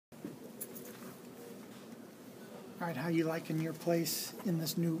All right, how you liking your place in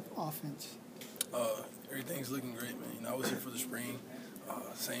this new offense? Everything's looking great, man. I was here for the spring.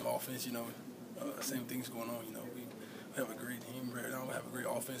 Same offense, same things going on. We have a great team right now. We have a great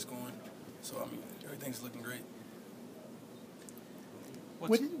offense going. So, everything's looking great.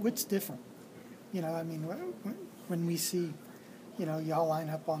 What's different? When we see, y'all line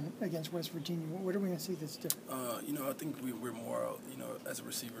up against West Virginia, what are we going to see that's different? I think we're more, as a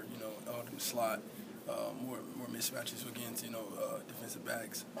receiver, out in the slot, more mismatches against, defensive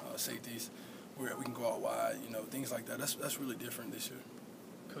backs, safeties, where we can go out wide, things like that. That's really different this year.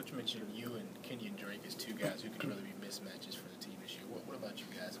 Coach mentioned you and Kenyon Drake as two guys who can really be mismatches for the team this year. What about you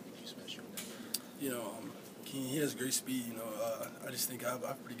guys? What makes you special? Kenyon, he has great speed. I just think I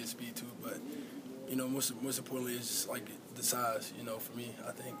have pretty good speed too. But most importantly, it's just like the size. For me,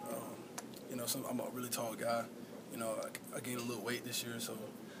 I think I'm a really tall guy. I gained a little weight this year, so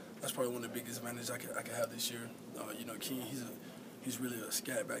that's probably one of the biggest advantages I could have this year. Kenyon, he's really a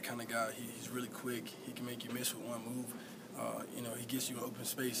scat back kind of guy. He's really quick. He can make you miss with one move. He gets you in open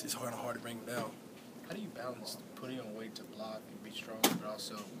space. It's hard to bring him down. How do you balance putting on weight to block and be strong, but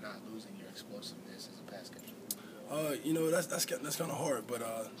also not losing your explosiveness as a pass catcher? That's kind of hard, but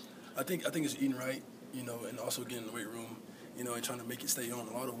I think it's eating right, and also getting in the weight room, and trying to make it stay on.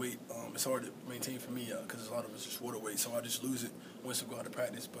 A lot of weight, it's hard to maintain for me because a lot of it's just water weight, so I just lose it once I go out to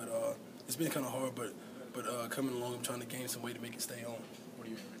practice. But it's been kind of hard, but coming along, I'm trying to gain some weight to make it stay on. What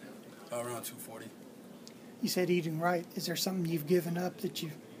are you at right now? Around 240. You said eating right. Is there something you've given up that you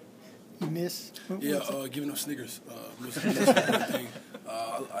miss? Giving up Snickers. Thing.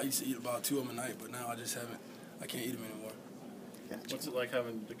 I used to eat about 2 of them a night, but now I just haven't. I can't eat them anymore. Gotcha. What's it like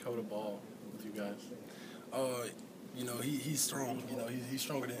having Dakota Ball with you guys? He's strong. He's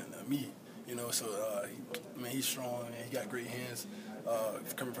stronger than me. So he's strong. And he got great hands.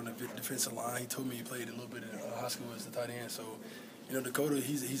 Coming from the defensive line, he told me he played a little bit in high school as the tight end. So, Dakota,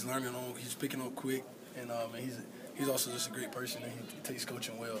 he's learning on. He's picking up quick, and he's also just a great person, and he takes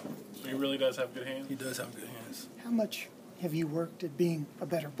coaching well. He really does have good hands. He does have good hands. How much have you worked at being a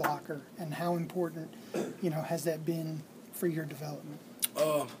better blocker, and how important, has that been for your development?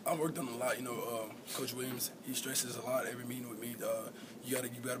 I've worked on a lot. Coach Williams, he stresses a lot every meeting with me. You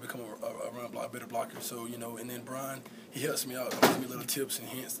gotta become a better blocker. So and then Brian, he helps me out, gives me little tips and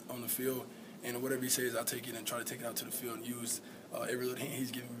hints on the field, and whatever he says, I take it and try to take it out to the field and use every little hint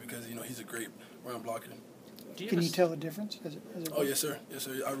he's giving me because he's a great run blocker. Can you tell the difference? Oh yes, sir. Yes,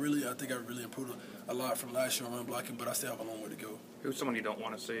 sir. I think I really improved a lot from last year on run blocking, but I still have a long way to go. Who's someone you don't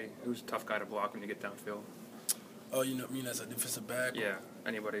want to see? Who's a tough guy to block when you get downfield? Oh, you mean as a defensive back? Yeah,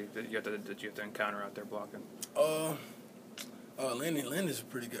 anybody that you have to encounter out there blocking. Landon is a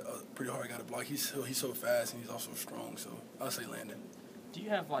pretty hard guy to block. He's so fast and he's also strong. So I'll say Landon. Do you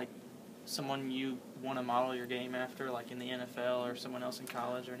have someone you want to model your game after, like in the NFL or someone else in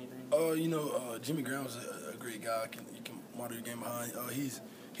college or anything? Jimmy Graham's a great guy. You can model your game behind.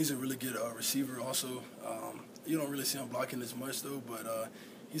 He's a really good receiver. Also, you don't really see him blocking as much though, but.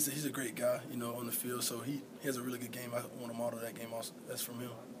 He's a great guy, on the field. So he has a really good game. I want to model that game also. That's from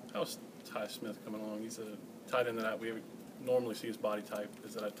him. How's Ty Smith coming along? He's a tight end that we normally see his body type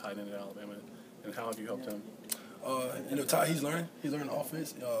is that tight end at Alabama. And how have you helped him? Ty, he's learning. He's learning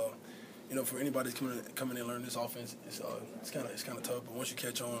offense. For anybody that's coming in and learning this offense, it's kind of tough. But once you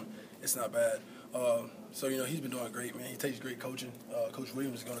catch on, it's not bad. So he's been doing great, man. He takes great coaching. Coach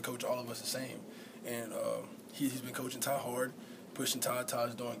Williams is going to coach all of us the same, and he's been coaching Ty hard. Pushing Ty.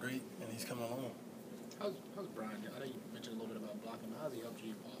 Ty's doing great, and he's coming along. How's Brian? I know you mentioned a little bit about blocking. How's he helped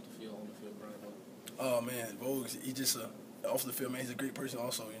you off the field, on the field, Brian? Oh, man, Vogues, he just, off the field, man, he's a great person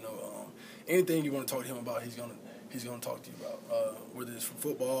also, anything you want to talk to him about, he's gonna talk to you about, whether it's from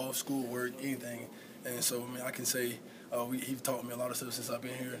football, school, work, anything. And so, man, I can say he's taught me a lot of stuff since I've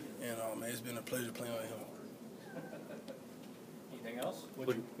been here, and, man, it's been a pleasure playing with him. Anything else?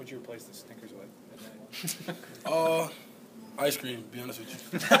 Would you replace the Snickers with? Ice cream, be honest with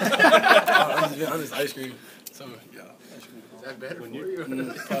you. To be honest, ice cream. So, yeah, ice cream. Is that better for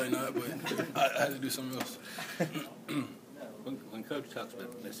you? Probably not, but I had to do something else. When Coach talks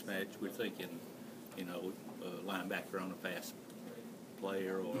about mismatch, we're thinking, a linebacker on a fast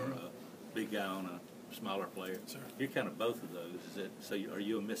player or a big guy on a smaller player. Sure. You're kind of both of those. Is it? So are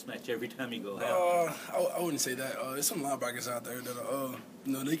you a mismatch every time you go out? I wouldn't say that. There's some linebackers out there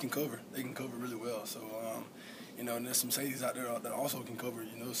that they can cover. They can cover really well. So. And there's some safeties out there that also can cover,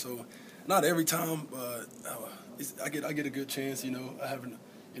 So not every time, but I get a good chance, having,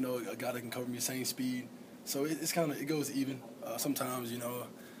 a guy that can cover me the same speed. So it's kind of, it goes even. Sometimes,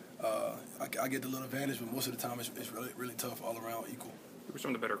 I get the little advantage, but most of the time it's really, really tough all around equal. Who are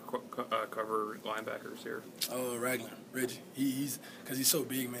some of the better cover linebackers here? Ragland, Reggie. He's because he's so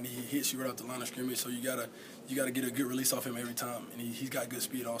big, man. He hits you right off the line of scrimmage, so you gotta get a good release off him every time, and he's got good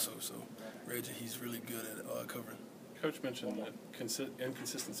speed also. So Reggie, he's really good at covering. Coach mentioned that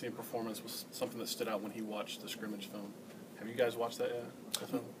inconsistency in performance was something that stood out when he watched the scrimmage film. Have you guys watched that yet? The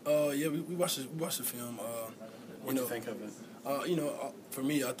film? Yeah, we watched the film. What do you think of it? For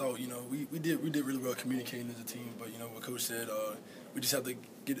me, I thought we did really well communicating as a team. But what Coach said, we just have to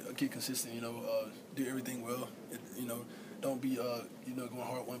get consistent. Do everything well. Don't be going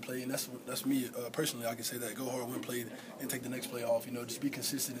hard one play, and that's me personally. I can say that go hard one play and take the next play off. Just be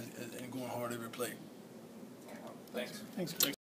consistent and going hard every play. Thanks. Thanks.